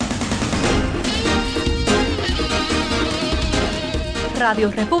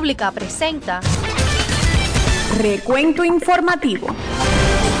Radio República presenta Recuento Informativo,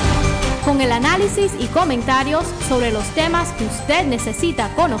 con el análisis y comentarios sobre los temas que usted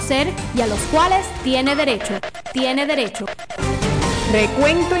necesita conocer y a los cuales tiene derecho.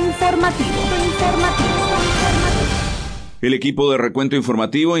 Recuento Informativo. El equipo de Recuento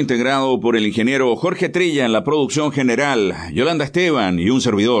Informativo, integrado por el ingeniero Jorge Trilla en la producción general, Yolanda Esteban y un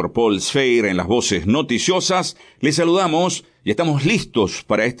servidor, Paul Sfeir, en las voces noticiosas, les saludamos y estamos listos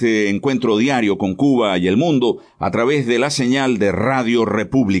para este encuentro diario con Cuba y el mundo a través de la señal de Radio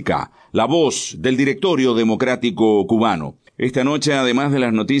República, la voz del Directorio Democrático Cubano. Esta noche, además de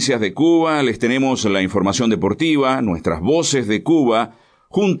las noticias de Cuba, les tenemos la información deportiva, nuestras voces de Cuba.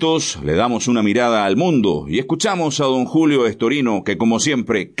 Juntos le damos una mirada al mundo y escuchamos a don Julio Estorino, que como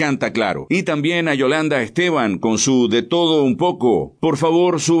siempre canta claro. Y también a Yolanda Esteban con su De Todo Un Poco. Por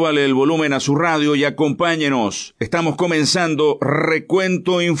favor, súbale el volumen a su radio y acompáñenos. Estamos comenzando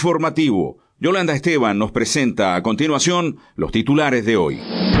Recuento Informativo. Yolanda Esteban nos presenta a continuación los titulares de hoy.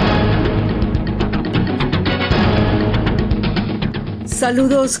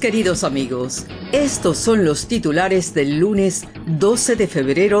 Saludos, queridos amigos. Estos son los titulares del lunes 12 de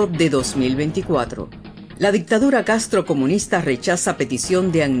febrero de 2024. La dictadura castrocomunista rechaza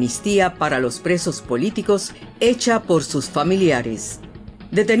petición de amnistía para los presos políticos hecha por sus familiares.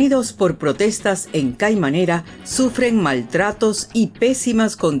 Detenidos por protestas en Caimanera sufren maltratos y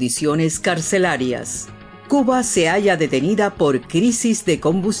pésimas condiciones carcelarias. Cuba se halla detenida por crisis de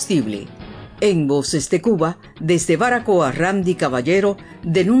combustible. En Voces de Cuba, desde Baracoa, Randy Caballero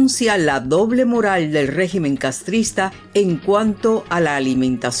denuncia la doble moral del régimen castrista en cuanto a la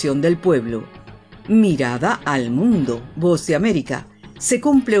alimentación del pueblo. Mirada al mundo, Voz de América. Se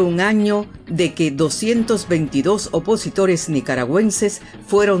cumple un año de que 222 opositores nicaragüenses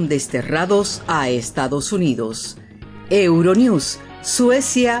fueron desterrados a Estados Unidos. Euronews.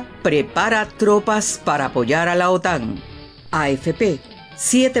 Suecia prepara tropas para apoyar a la OTAN. AFP.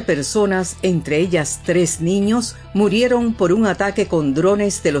 7 personas, entre ellas 3 niños, murieron por un ataque con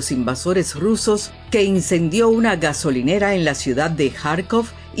drones de los invasores rusos que incendió una gasolinera en la ciudad de Kharkov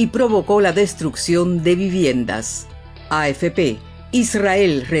y provocó la destrucción de viviendas. AFP.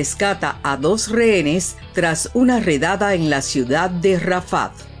 Israel rescata a 2 rehenes tras una redada en la ciudad de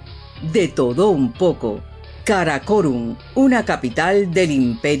Rafah. De todo un poco. Karakorum, una capital del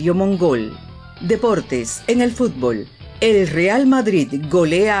Imperio Mongol. Deportes. En el fútbol, el Real Madrid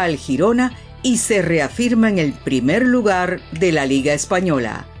golea al Girona y se reafirma en el primer lugar de la Liga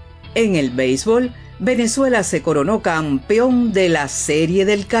Española. En el béisbol, Venezuela se coronó campeón de la Serie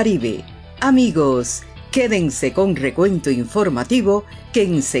del Caribe. Amigos, quédense con Recuento Informativo, que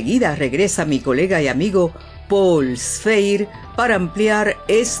enseguida regresa mi colega y amigo Paul Sfeir para ampliar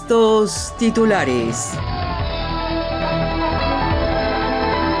estos titulares.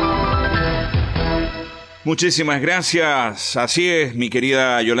 Muchísimas gracias. Así es, mi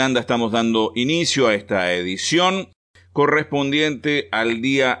querida Yolanda, estamos dando inicio a esta edición correspondiente al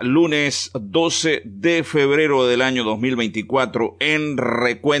día lunes 12 de febrero del año 2024 en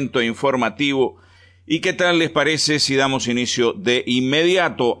Recuento Informativo. ¿Y qué tal les parece si damos inicio de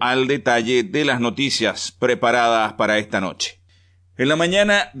inmediato al detalle de las noticias preparadas para esta noche? En la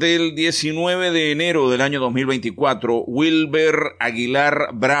mañana del 19 de enero del año 2024, Wilber Aguilar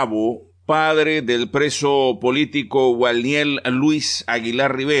Bravo, padre del preso político Walniel Luis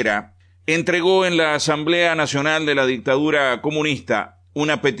Aguilar Rivera, entregó en la Asamblea Nacional de la Dictadura Comunista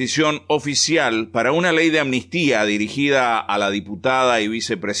una petición oficial para una ley de amnistía dirigida a la diputada y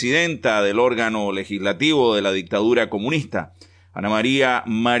vicepresidenta del órgano legislativo de la dictadura comunista, Ana María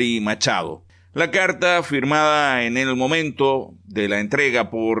Mari Machado. La carta, firmada en el momento de la entrega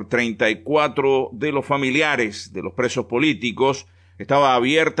por 34 de los familiares de los presos políticos, estaba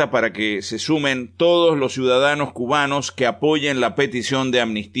abierta para que se sumen todos los ciudadanos cubanos que apoyen la petición de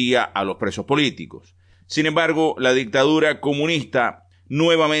amnistía a los presos políticos. Sin embargo, la dictadura comunista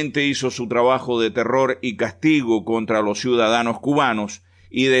nuevamente hizo su trabajo de terror y castigo contra los ciudadanos cubanos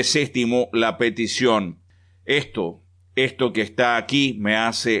y desestimó la petición. Esto que está aquí me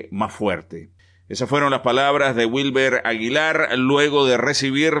hace más fuerte. Esas fueron las palabras de Wilber Aguilar luego de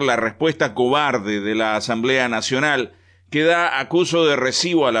recibir la respuesta cobarde de la Asamblea Nacional, que da acuso de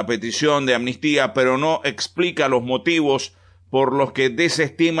recibo a la petición de amnistía, pero no explica los motivos por los que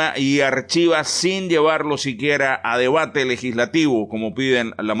desestima y archiva sin llevarlo siquiera a debate legislativo, como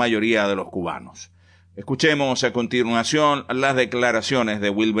piden la mayoría de los cubanos. Escuchemos a continuación las declaraciones de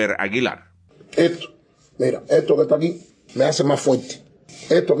Wilber Aguilar. Esto que está aquí me hace más fuerte.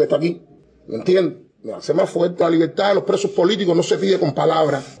 Esto que está aquí, ¿me entiendes? Me hace más fuerte. La libertad de los presos políticos no se pide con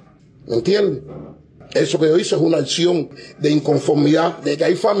palabras, ¿me entiendes? Eso que yo hice es una acción de inconformidad, de que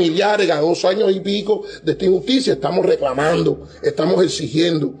hay familiares que a 2 años y pico de esta injusticia estamos reclamando, estamos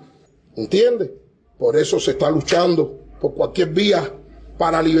exigiendo, ¿entiendes? Por eso se está luchando por cualquier vía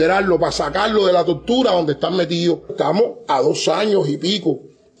para liberarlo, para sacarlo de la tortura donde están metidos. Estamos a 2 años y pico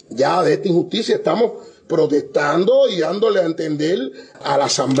ya de esta injusticia, estamos protestando y dándole a entender a la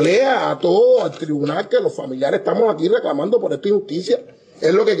asamblea, a todo, al tribunal, que los familiares estamos aquí reclamando por esta injusticia.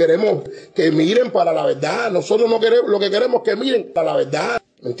 Es lo que queremos, que miren para la verdad. Nosotros no queremos, lo que queremos es que miren para la verdad,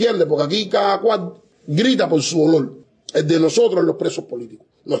 ¿me entiendes? Porque aquí cada cual grita por su dolor. El de nosotros, los presos políticos,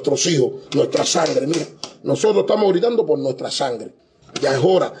 nuestros hijos, nuestra sangre. Mira, nosotros estamos gritando por nuestra sangre. Ya es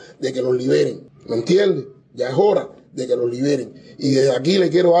hora de que nos liberen, ¿me entiendes? Ya es hora de que los liberen. Y desde aquí le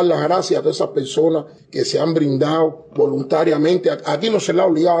quiero dar las gracias a todas esas personas que se han brindado voluntariamente. Aquí no se le ha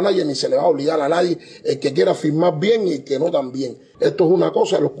obligado a nadie, ni se le va a obligar a nadie, el que quiera firmar bien y el que no también. Esto es una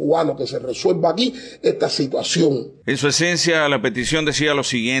cosa de los cubanos, que se resuelva aquí esta situación. En su esencia, la petición decía lo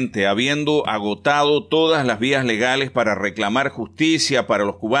siguiente: habiendo agotado todas las vías legales para reclamar justicia para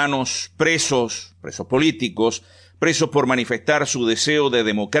los cubanos presos políticos, presos por manifestar su deseo de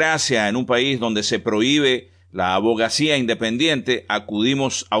democracia en un país donde se prohíbe la abogacía independiente,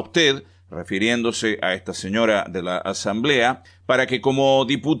 acudimos a usted, refiriéndose a esta señora de la Asamblea, para que como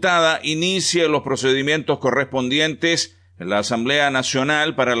diputada inicie los procedimientos correspondientes en la Asamblea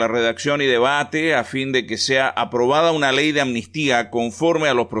Nacional para la redacción y debate a fin de que sea aprobada una ley de amnistía conforme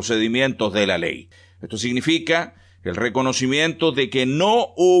a los procedimientos de la ley. Esto significa el reconocimiento de que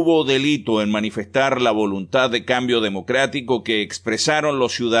no hubo delito en manifestar la voluntad de cambio democrático que expresaron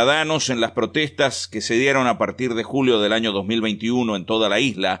los ciudadanos en las protestas que se dieron a partir de julio del año 2021 en toda la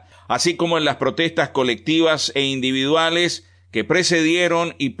isla, así como en las protestas colectivas e individuales que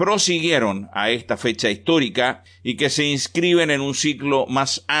precedieron y prosiguieron a esta fecha histórica y que se inscriben en un ciclo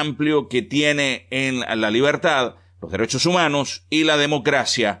más amplio que tiene en la libertad, los derechos humanos y la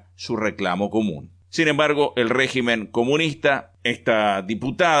democracia su reclamo común. Sin embargo, el régimen comunista, esta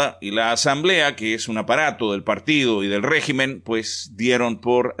diputada y la asamblea, que es un aparato del partido y del régimen, pues dieron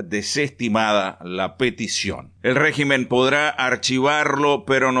por desestimada la petición. El régimen podrá archivarlo,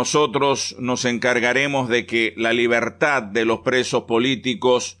 pero nosotros nos encargaremos de que la libertad de los presos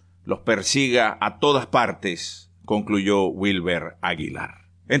políticos los persiga a todas partes, concluyó Wilber Aguilar.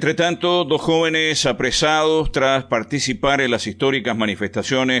 Entre tanto, 2 jóvenes apresados tras participar en las históricas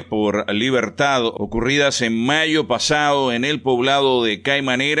manifestaciones por libertad ocurridas en mayo pasado en el poblado de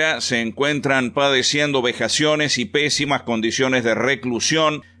Caimanera se encuentran padeciendo vejaciones y pésimas condiciones de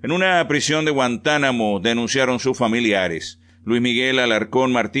reclusión en una prisión de Guantánamo, denunciaron sus familiares. Luis Miguel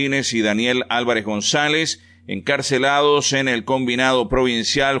Alarcón Martínez y Daniel Álvarez González, encarcelados en el combinado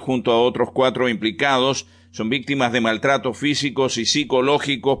provincial junto a otros 4 implicados, son víctimas de maltratos físicos y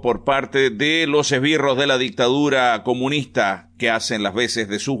psicológicos por parte de los esbirros de la dictadura comunista que hacen las veces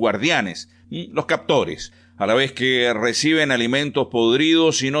de sus guardianes, los captores, a la vez que reciben alimentos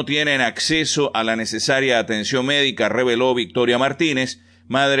podridos y no tienen acceso a la necesaria atención médica, reveló Victoria Martínez,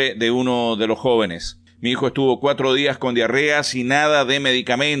 madre de uno de los jóvenes. Mi hijo estuvo 4 días con diarreas y nada de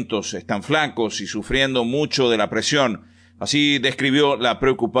medicamentos, están flacos y sufriendo mucho de la presión. Así describió la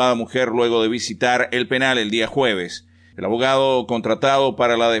preocupada mujer luego de visitar el penal el día jueves. El abogado contratado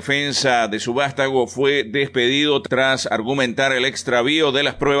para la defensa de su vástago fue despedido tras argumentar el extravío de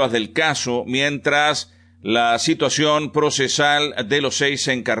las pruebas del caso, mientras la situación procesal de los 6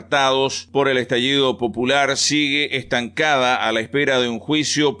 encartados por el estallido popular sigue estancada a la espera de un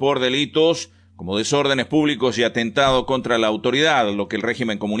juicio por delitos como desórdenes públicos y atentado contra la autoridad, lo que el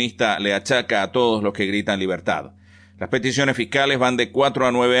régimen comunista le achaca a todos los que gritan libertad. Las peticiones fiscales van de 4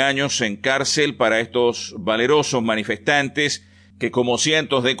 a 9 años en cárcel para estos valerosos manifestantes que, como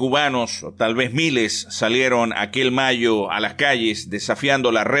cientos de cubanos, o tal vez miles, salieron aquel mayo a las calles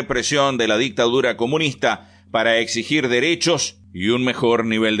desafiando la represión de la dictadura comunista para exigir derechos y un mejor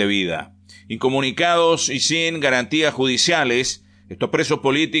nivel de vida. Incomunicados y sin garantías judiciales, estos presos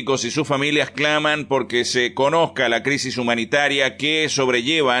políticos y sus familias claman porque se conozca la crisis humanitaria que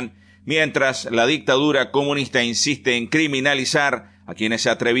sobrellevan mientras la dictadura comunista insiste en criminalizar a quienes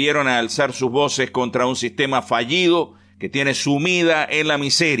se atrevieron a alzar sus voces contra un sistema fallido que tiene sumida en la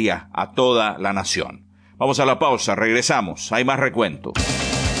miseria a toda la nación. Vamos a la pausa, regresamos, hay más recuento.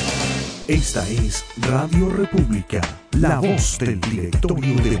 Esta es Radio República, la voz del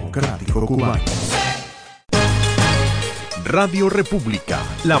Directorio Democrático Cubano. Radio República,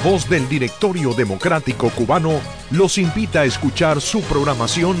 la voz del Directorio Democrático Cubano, los invita a escuchar su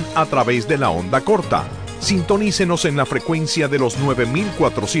programación a través de la onda corta, Sintonícenos en la frecuencia de los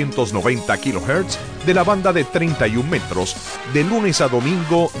 9490 kHz de la banda de 31 metros, de lunes a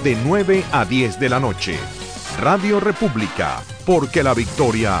domingo de 9 a 10 de la noche. Radio República, porque la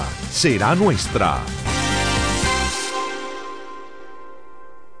victoria será nuestra.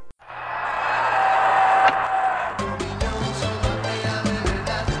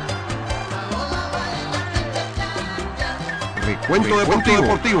 Recuento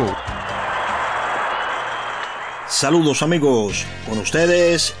Deportivo. Saludos amigos, con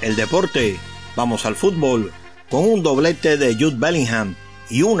ustedes el deporte. Vamos al fútbol. Con un doblete de Jude Bellingham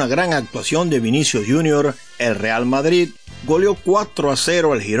y una gran actuación de Vinicius Jr., el Real Madrid goleó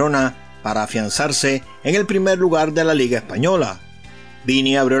 4-0 al Girona para afianzarse en el primer lugar de la Liga Española.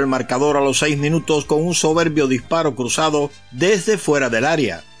 Vini abrió el marcador a los 6 minutos con un soberbio disparo cruzado desde fuera del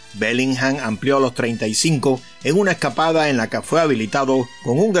área. Bellingham amplió a los 35 en una escapada en la que fue habilitado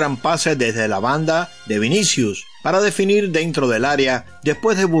con un gran pase desde la banda de Vinicius para definir dentro del área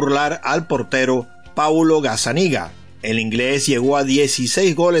después de burlar al portero Paulo Gazzaniga. El inglés llegó a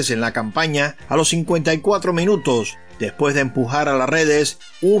 16 goles en la campaña a los 54 minutos después de empujar a las redes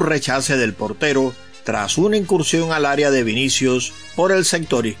un rechace del portero tras una incursión al área de Vinicius por el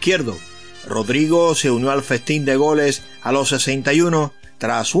sector izquierdo. Rodrigo se unió al festín de goles a los 61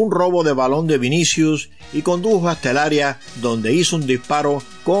 tras un robo de balón de Vinicius y condujo hasta el área donde hizo un disparo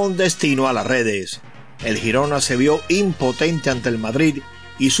con destino a las redes. El Girona se vio impotente ante el Madrid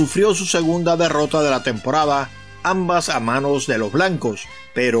y sufrió su segunda derrota de la temporada, ambas a manos de los blancos.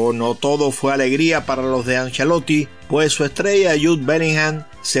 Pero no todo fue alegría para los de Ancelotti, pues su estrella Jude Bellingham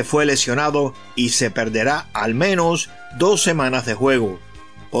se fue lesionado y se perderá al menos 2 semanas de juego.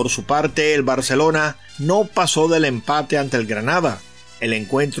 Por su parte, el Barcelona no pasó del empate ante el Granada. El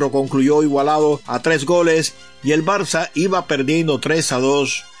encuentro concluyó igualado a 3 goles y el Barça iba perdiendo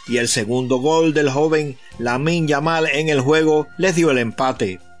 3-2 y el segundo gol del joven Lamine Yamal en el juego les dio el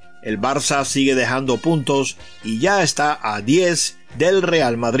empate. El Barça sigue dejando puntos y ya está a 10 del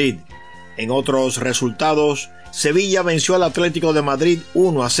Real Madrid. En otros resultados, Sevilla venció al Atlético de Madrid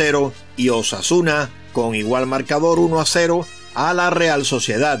 1-0 y Osasuna, con igual marcador 1-0, a la Real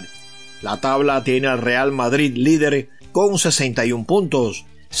Sociedad. La tabla tiene al Real Madrid líder con 61 puntos,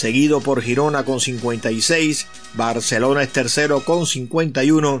 seguido por Girona con 56, Barcelona es tercero con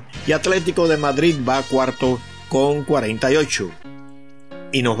 51 y Atlético de Madrid va cuarto con 48.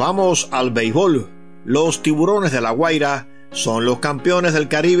 Y nos vamos al béisbol. Los Tiburones de La Guaira son los campeones del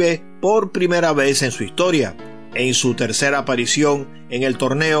Caribe por primera vez en su historia. En su tercera aparición en el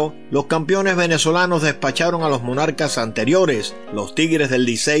torneo, los campeones venezolanos despacharon a los monarcas anteriores, los Tigres del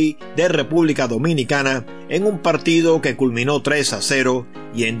Licey de República Dominicana, en un partido que culminó 3-0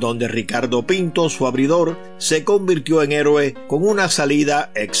 y en donde Ricardo Pinto, su abridor, se convirtió en héroe con una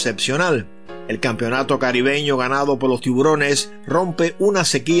salida excepcional. El campeonato caribeño ganado por los Tiburones rompe una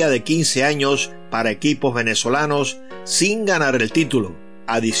sequía de 15 años para equipos venezolanos sin ganar el título.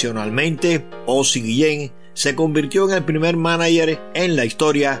 Adicionalmente, Ozzie Guillén se convirtió en el primer manager en la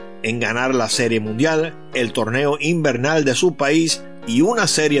historia en ganar la Serie Mundial, el torneo invernal de su país y una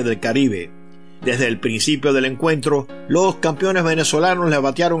Serie del Caribe. Desde el principio del encuentro, los campeones venezolanos le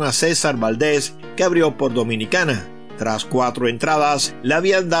batearon a César Valdés, que abrió por Dominicana. Tras 4 entradas, le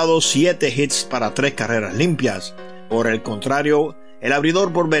habían dado 7 hits para 3 carreras limpias. Por el contrario, el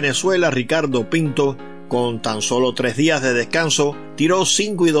abridor por Venezuela, Ricardo Pinto, con tan solo 3 días de descanso, tiró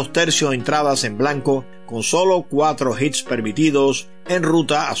 5 2/3 entradas en blanco, con solo 4 hits permitidos en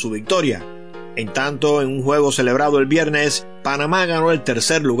ruta a su victoria. En tanto, en un juego celebrado el viernes, Panamá ganó el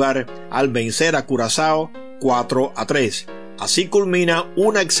tercer lugar al vencer a Curazao 4-3. Así culmina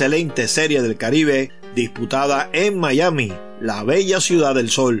una excelente Serie del Caribe disputada en Miami, la bella ciudad del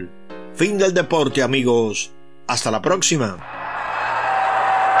sol. Fin del deporte, amigos. Hasta la próxima.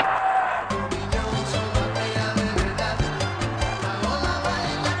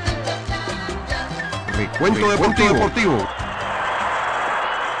 Recuento Deportivo.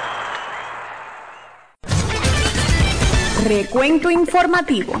 Recuento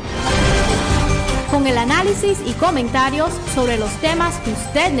Informativo. Con el análisis y comentarios sobre los temas que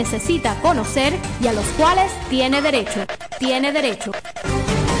usted necesita conocer y a los cuales tiene derecho.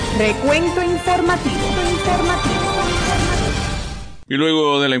 Recuento Informativo. Y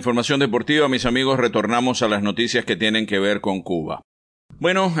luego de la información deportiva, mis amigos, retornamos a las noticias que tienen que ver con Cuba.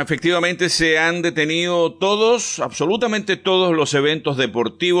 Bueno, efectivamente se han detenido absolutamente todos los eventos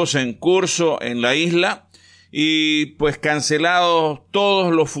deportivos en curso en la isla y pues cancelados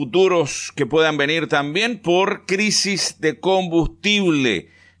todos los futuros que puedan venir también por crisis de combustible.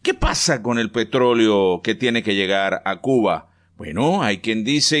 ¿Qué pasa con el petróleo que tiene que llegar a Cuba? Bueno, hay quien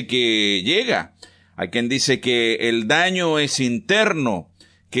dice que llega. Hay quien dice que el daño es interno,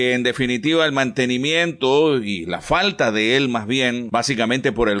 que en definitiva el mantenimiento y la falta de él más bien,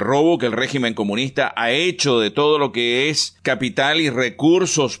 básicamente por el robo que el régimen comunista ha hecho de todo lo que es capital y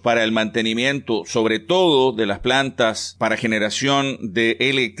recursos para el mantenimiento, sobre todo de las plantas para generación de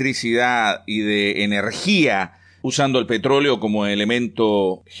electricidad y de energía, usando el petróleo como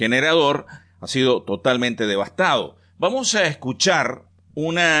elemento generador, ha sido totalmente devastado. Vamos a escuchar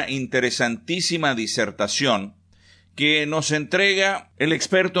una interesantísima disertación que nos entrega el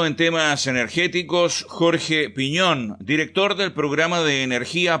experto en temas energéticos Jorge Piñón, director del programa de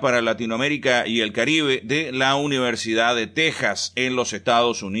energía para Latinoamérica y el Caribe de la Universidad de Texas en los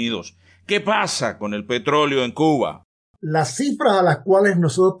Estados Unidos. ¿Qué pasa con el petróleo en Cuba? Las cifras a las cuales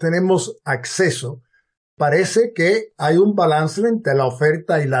nosotros tenemos acceso parece que hay un balance entre la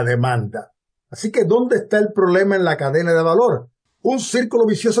oferta y la demanda. Así que, ¿dónde está el problema en la cadena de valor? Un círculo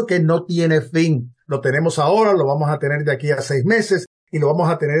vicioso que no tiene fin. Lo tenemos ahora, lo vamos a tener de aquí a 6 meses y lo vamos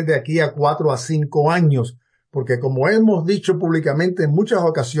a tener de aquí a 4 a 5 años. Porque como hemos dicho públicamente en muchas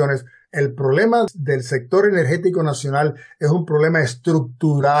ocasiones, el problema del sector energético nacional es un problema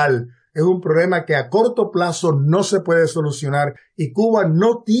estructural. Es un problema que a corto plazo no se puede solucionar y Cuba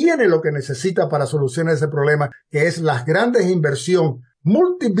no tiene lo que necesita para solucionar ese problema, que es las grandes inversiones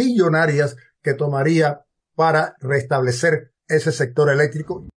multibillonarias que tomaría para restablecer ese sector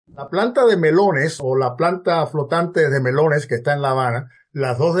eléctrico. La planta de Melones o la planta flotante de Melones que está en La Habana,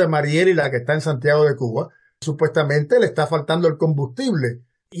 las dos de Mariel y la que está en Santiago de Cuba, supuestamente le está faltando el combustible.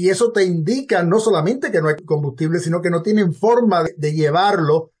 Y eso te indica no solamente que no hay combustible, sino que no tienen forma de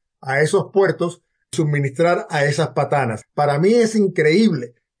llevarlo a esos puertos y suministrar a esas patanas. Para mí es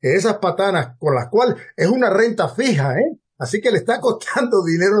increíble que esas patanas, con las cuales es una renta fija, así que le está costando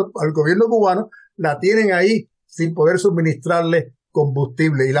dinero al gobierno cubano, la tienen ahí sin poder suministrarle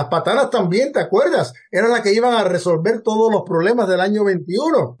combustible. Y las patanas también, ¿te acuerdas? Eran las que iban a resolver todos los problemas del año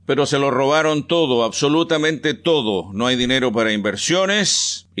 21. Pero se lo robaron todo, absolutamente todo. No hay dinero para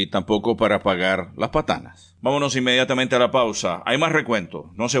inversiones y tampoco para pagar las patanas. Vámonos inmediatamente a la pausa. Hay más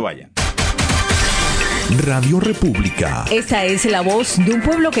recuento. No se vayan. Radio República. Esa es la voz de un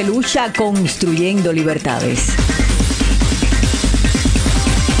pueblo que lucha construyendo libertades.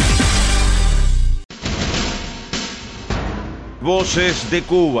 Voces de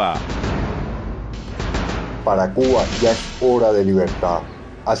Cuba. Para Cuba ya es hora de libertad,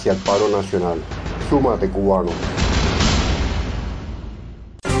 hacia el paro nacional. Súmate, cubano.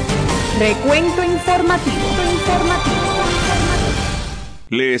 Recuento informativo.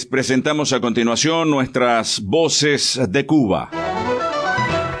 Les presentamos a continuación nuestras Voces de Cuba.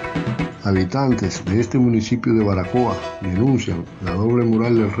 Habitantes de este municipio de Baracoa denuncian la doble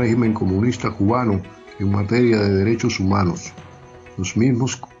moral del régimen comunista cubano en materia de derechos humanos. Los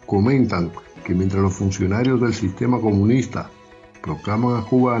mismos comentan que mientras los funcionarios del sistema comunista proclaman a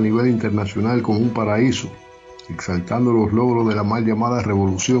Cuba a nivel internacional como un paraíso, exaltando los logros de la mal llamada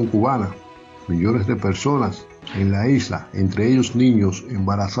Revolución Cubana, millones de personas en la isla, entre ellos niños,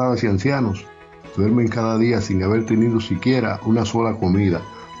 embarazadas y ancianos, duermen cada día sin haber tenido siquiera una sola comida,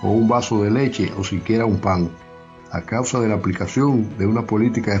 o un vaso de leche, o siquiera un pan, a causa de la aplicación de una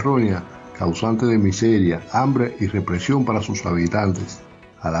política errónea causante de miseria, hambre y represión para sus habitantes,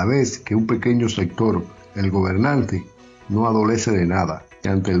 a la vez que un pequeño sector, el gobernante, no adolece de nada. Y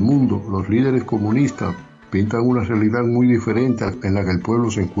ante el mundo, los líderes comunistas pintan una realidad muy diferente en la que el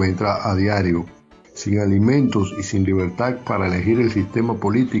pueblo se encuentra a diario, sin alimentos y sin libertad para elegir el sistema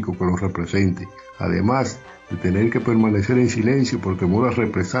político que los represente, además de tener que permanecer en silencio por temor a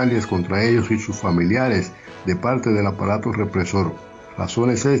represalias contra ellos y sus familiares de parte del aparato represor.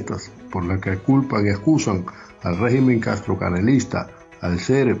 Razones estas por las que culpan y acusan al régimen castrocanelista al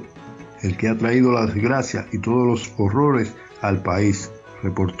ser el que ha traído la desgracia y todos los horrores al país,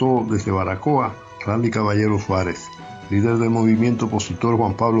 reportó desde Baracoa Randy Caballero Suárez, líder del movimiento opositor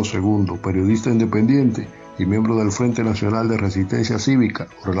Juan Pablo II, periodista independiente y miembro del Frente Nacional de Resistencia Cívica,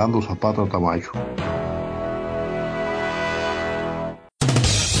 Orlando Zapata Tamayo.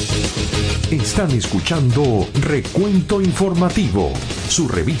 Están escuchando Recuento Informativo, su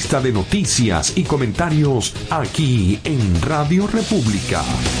revista de noticias y comentarios aquí en Radio República.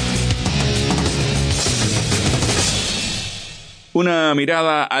 Una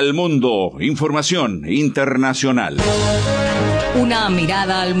mirada al mundo, información internacional. Una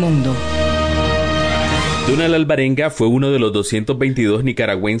mirada al mundo. Donald Alvarenga fue uno de los 222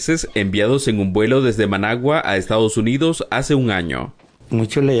 nicaragüenses enviados en un vuelo desde Managua a Estados Unidos hace un año.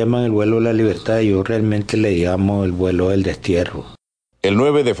 Muchos le llaman el vuelo de la libertad, yo realmente le llamo el vuelo del destierro. El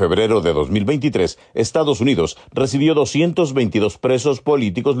 9 de febrero de 2023, Estados Unidos recibió 222 presos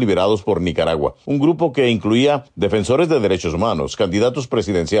políticos liberados por Nicaragua, un grupo que incluía defensores de derechos humanos, candidatos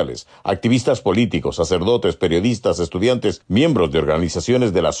presidenciales, activistas políticos, sacerdotes, periodistas, estudiantes, miembros de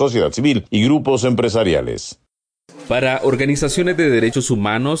organizaciones de la sociedad civil y grupos empresariales. Para organizaciones de derechos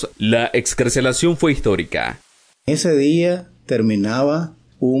humanos, la excarcelación fue histórica. Ese día terminaba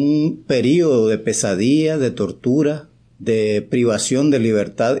un periodo de pesadilla, de tortura, de privación de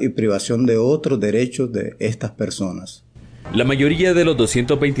libertad y privación de otros derechos de estas personas. La mayoría de los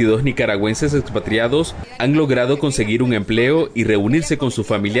 222 nicaragüenses expatriados han logrado conseguir un empleo y reunirse con sus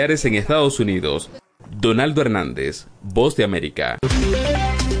familiares en Estados Unidos. Donaldo Hernández, Voz de América.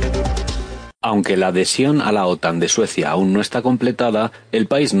 Aunque la adhesión a la OTAN de Suecia aún no está completada, el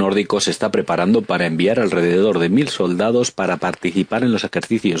país nórdico se está preparando para enviar alrededor de 1.000 soldados para participar en los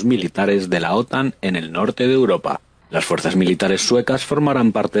ejercicios militares de la OTAN en el norte de Europa. Las fuerzas militares suecas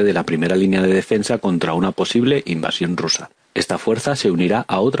formarán parte de la primera línea de defensa contra una posible invasión rusa. Esta fuerza se unirá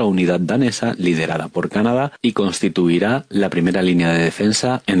a otra unidad danesa liderada por Canadá y constituirá la primera línea de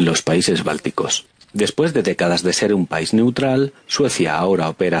defensa en los países bálticos. Después de décadas de ser un país neutral, Suecia ahora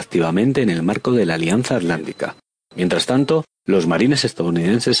opera activamente en el marco de la Alianza Atlántica. Mientras tanto, los marines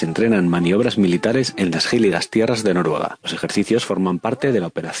estadounidenses entrenan maniobras militares en las gélidas tierras de Noruega. Los ejercicios forman parte de la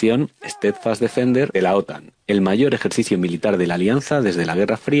operación Steadfast Defender de la OTAN, el mayor ejercicio militar de la alianza desde la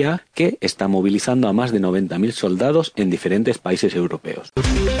Guerra Fría, que está movilizando a más de 90.000 soldados en diferentes países europeos.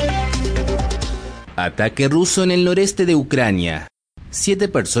 Ataque ruso en el noreste de Ucrania. 7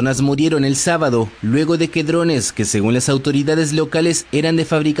 personas murieron el sábado luego de que drones que según las autoridades locales eran de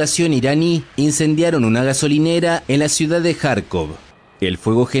fabricación iraní incendiaron una gasolinera en la ciudad de Kharkov. El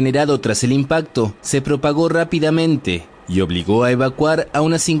fuego generado tras el impacto se propagó rápidamente y obligó a evacuar a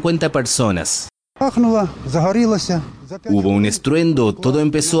unas 50 personas. Hubo un estruendo, todo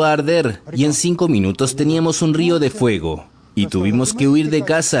empezó a arder y en 5 minutos teníamos un río de fuego. Y tuvimos que huir de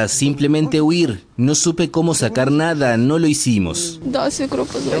casa, simplemente huir. No supe cómo sacar nada, no lo hicimos.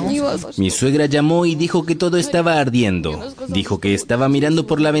 Mi suegra llamó y dijo que todo estaba ardiendo. Dijo que estaba mirando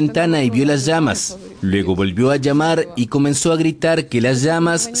por la ventana y vio las llamas. Luego volvió a llamar y comenzó a gritar que las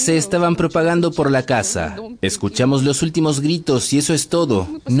llamas se estaban propagando por la casa. Escuchamos los últimos gritos y eso es todo.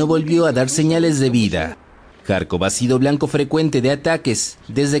 No volvió a dar señales de vida. Kharkov ha sido blanco frecuente de ataques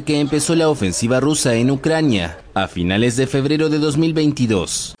desde que empezó la ofensiva rusa en Ucrania a finales de febrero de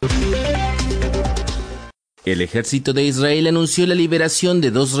 2022. El ejército de Israel anunció la liberación de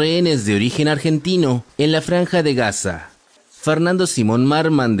 2 rehenes de origen argentino en la franja de Gaza. Fernando Simón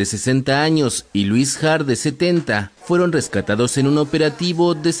Marman, de 60 años, y Luis Har, de 70, fueron rescatados en un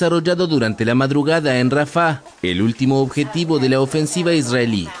operativo desarrollado durante la madrugada en Rafah, el último objetivo de la ofensiva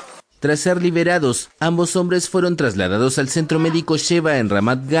israelí. Tras ser liberados, ambos hombres fueron trasladados al centro médico Sheba en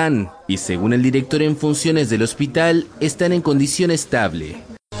Ramat Gan y según el director en funciones del hospital, están en condición estable.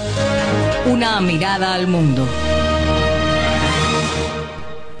 Una mirada al mundo.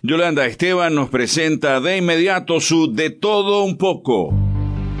 Yolanda Esteban nos presenta de inmediato su De Todo Un Poco.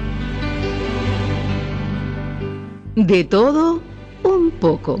 De todo un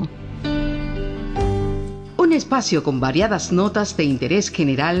poco. Un espacio con variadas notas de interés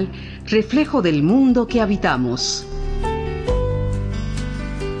general, reflejo del mundo que habitamos.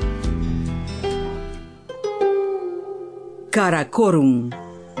 Karakorum,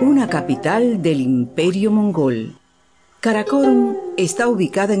 una capital del Imperio Mongol. Karakorum está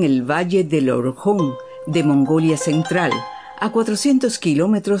ubicada en el valle del Orkhon de Mongolia Central, a 400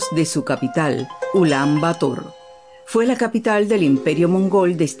 kilómetros de su capital, Ulan Bator. Fue la capital del Imperio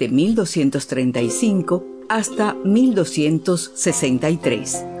Mongol desde 1235 hasta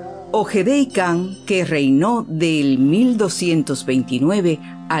 1263. Ogedei Khan, que reinó del 1229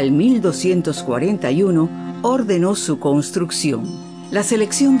 al 1241, ordenó su construcción. La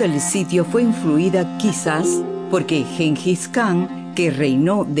selección del sitio fue influida quizás porque Genghis Khan, que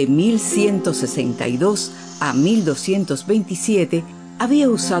reinó de 1162 a 1227, había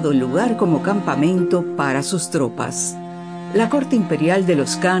usado el lugar como campamento para sus tropas. La corte imperial de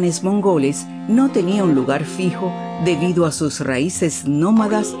los khanes mongoles no tenía un lugar fijo debido a sus raíces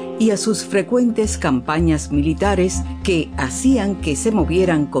nómadas y a sus frecuentes campañas militares que hacían que se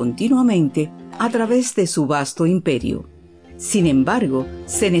movieran continuamente a través de su vasto imperio. Sin embargo,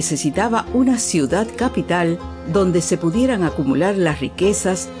 se necesitaba una ciudad capital donde se pudieran acumular las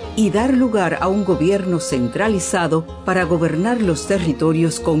riquezas y dar lugar a un gobierno centralizado para gobernar los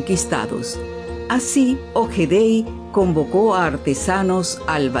territorios conquistados. Así, Ogedei convocó a artesanos,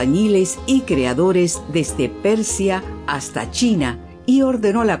 albañiles y creadores desde Persia hasta China y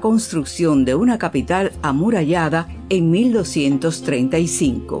ordenó la construcción de una capital amurallada en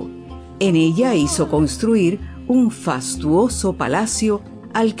 1235. En ella hizo construir un fastuoso palacio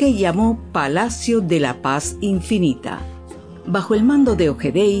al que llamó Palacio de la Paz Infinita. Bajo el mando de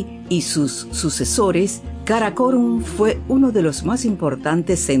Ojedei y sus sucesores, Karakorum fue uno de los más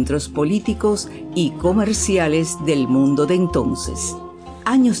importantes centros políticos y comerciales del mundo de entonces.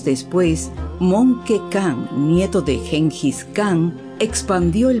 Años después, Monke Khan, nieto de Genghis Khan,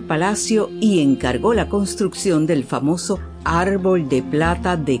 expandió el palacio y encargó la construcción del famoso Árbol de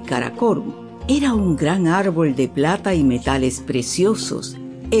Plata de Karakorum. Era un gran árbol de plata y metales preciosos,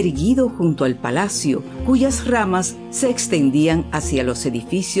 erguido junto al palacio, cuyas ramas se extendían hacia los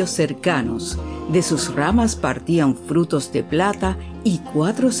edificios cercanos. De sus ramas partían frutos de plata y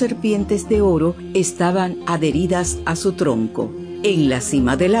 4 serpientes de oro estaban adheridas a su tronco. En la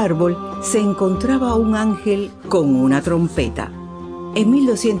cima del árbol se encontraba un ángel con una trompeta. En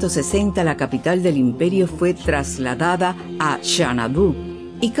 1260 la capital del imperio fue trasladada a Xanadu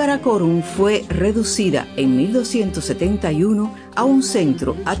y Karakorum fue reducida en 1271 a un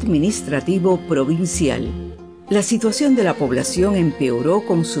centro administrativo provincial. La situación de la población empeoró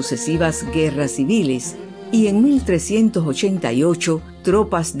con sucesivas guerras civiles y en 1388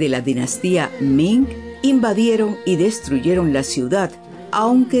 tropas de la dinastía Ming invadieron y destruyeron la ciudad,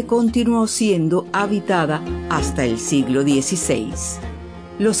 aunque continuó siendo habitada hasta el siglo XVI.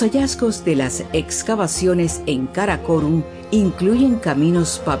 Los hallazgos de las excavaciones en Karakorum incluyen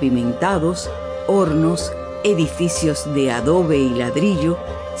caminos pavimentados, hornos, edificios de adobe y ladrillo,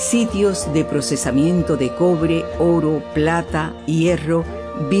 sitios de procesamiento de cobre, oro, plata, hierro,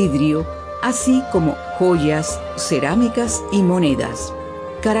 vidrio, así como joyas, cerámicas y monedas.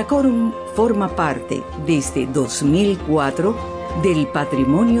 Karakorum forma parte, desde 2004, del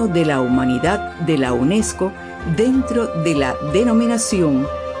Patrimonio de la Humanidad de la UNESCO dentro de la denominación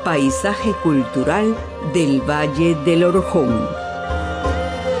Paisaje Cultural del Valle del Orjón.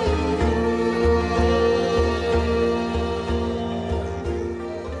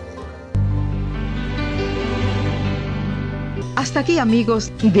 Hasta aquí,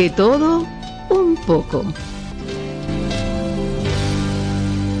 amigos, de todo un poco.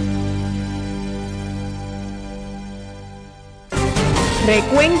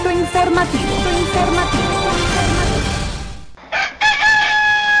 Recuento informativo.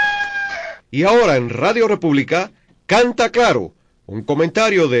 Y ahora en Radio República, Canta Claro, un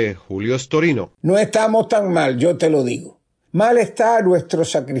comentario de Julio Storino. No estamos tan mal, yo te lo digo. Mal está nuestro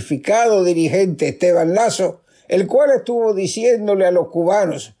sacrificado dirigente Esteban Lasso, el cual estuvo diciéndole a los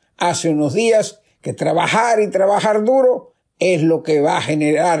cubanos hace unos días que trabajar y trabajar duro es lo que va a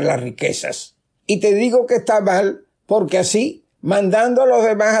generar las riquezas. Y te digo que está mal porque así, mandando a los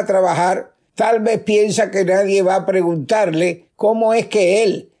demás a trabajar, tal vez piensa que nadie va a preguntarle cómo es que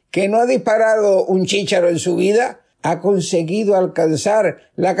él, que no ha disparado un chícharo en su vida, ha conseguido alcanzar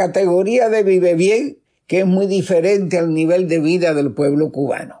la categoría de vive bien, que es muy diferente al nivel de vida del pueblo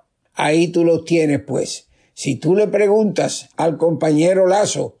cubano. Ahí tú los tienes, pues. Si tú le preguntas al compañero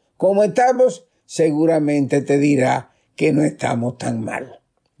Lasso cómo estamos, seguramente te dirá que no estamos tan mal.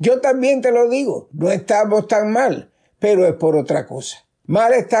 Yo también te lo digo, no estamos tan mal, pero es por otra cosa.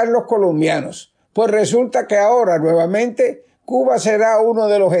 Mal están los colombianos, pues resulta que ahora nuevamente Cuba será uno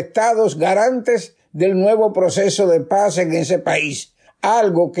de los estados garantes del nuevo proceso de paz en ese país,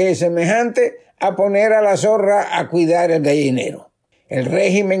 algo que es semejante a poner a la zorra a cuidar el gallinero. El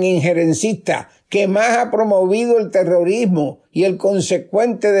régimen injerencista que más ha promovido el terrorismo y el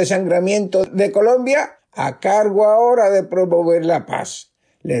consecuente desangramiento de Colombia, a cargo ahora de promover la paz.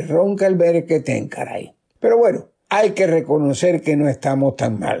 Le ronca el berequetén, caray. Pero bueno, hay que reconocer que no estamos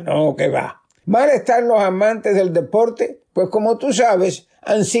tan mal, no, que va. Mal están los amantes del deporte, pues como tú sabes,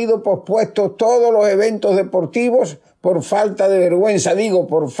 han sido pospuestos todos los eventos deportivos por falta de vergüenza,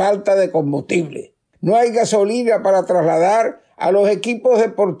 por falta de combustible. No hay gasolina para trasladar a los equipos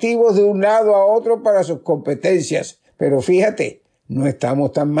deportivos de un lado a otro para sus competencias. Pero fíjate, no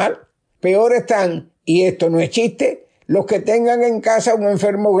estamos tan mal. Peor están, y esto no es chiste, los que tengan en casa un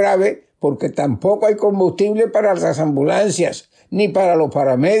enfermo grave, porque tampoco hay combustible para las ambulancias, ni para los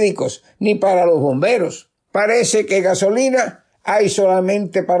paramédicos, ni para los bomberos. Parece que gasolina hay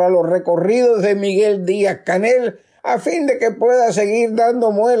solamente para los recorridos de Miguel Díaz-Canel, a fin de que pueda seguir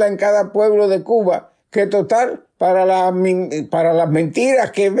dando muela en cada pueblo de Cuba, que total, para las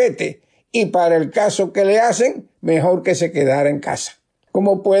mentiras que vete y para el caso que le hacen, mejor que se quedara en casa.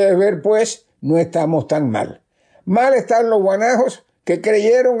 Como puedes ver, pues, no estamos tan mal. Mal están los guanajos que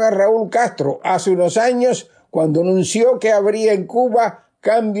creyeron a Raúl Castro hace unos años cuando anunció que habría en Cuba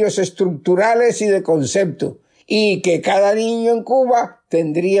cambios estructurales y de concepto, y que cada niño en Cuba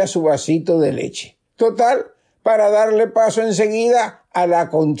tendría su vasito de leche. Total, para darle paso enseguida a la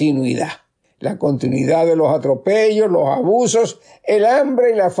continuidad. La continuidad de los atropellos, los abusos, el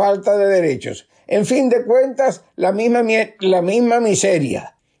hambre y la falta de derechos. En fin de cuentas, la misma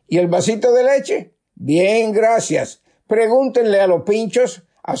miseria. ¿Y el vasito de leche? Bien, gracias. Pregúntenle a los pinchos,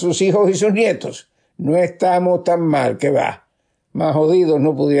 a sus hijos y sus nietos. No estamos tan mal, que va. Más jodidos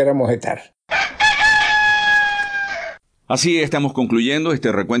no pudiéramos estar. Así estamos concluyendo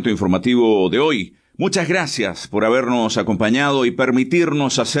este recuento informativo de hoy. Muchas gracias por habernos acompañado y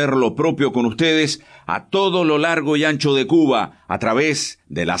permitirnos hacer lo propio con ustedes a todo lo largo y ancho de Cuba a través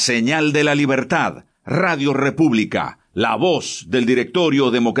de la señal de la libertad, Radio República, la voz del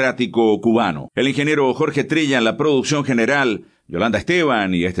Directorio Democrático Cubano. El ingeniero Jorge Trilla en la producción general, Yolanda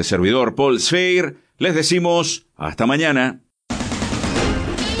Esteban y este servidor Paul Sfeir, les decimos hasta mañana.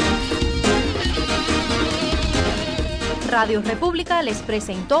 Radio República les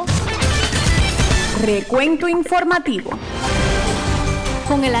presentó Recuento Informativo,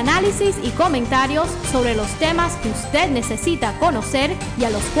 con el análisis y comentarios sobre los temas que usted necesita conocer y a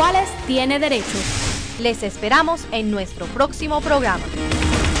los cuales tiene derecho. Les esperamos en nuestro próximo programa.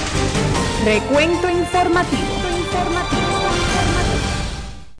 Recuento Informativo.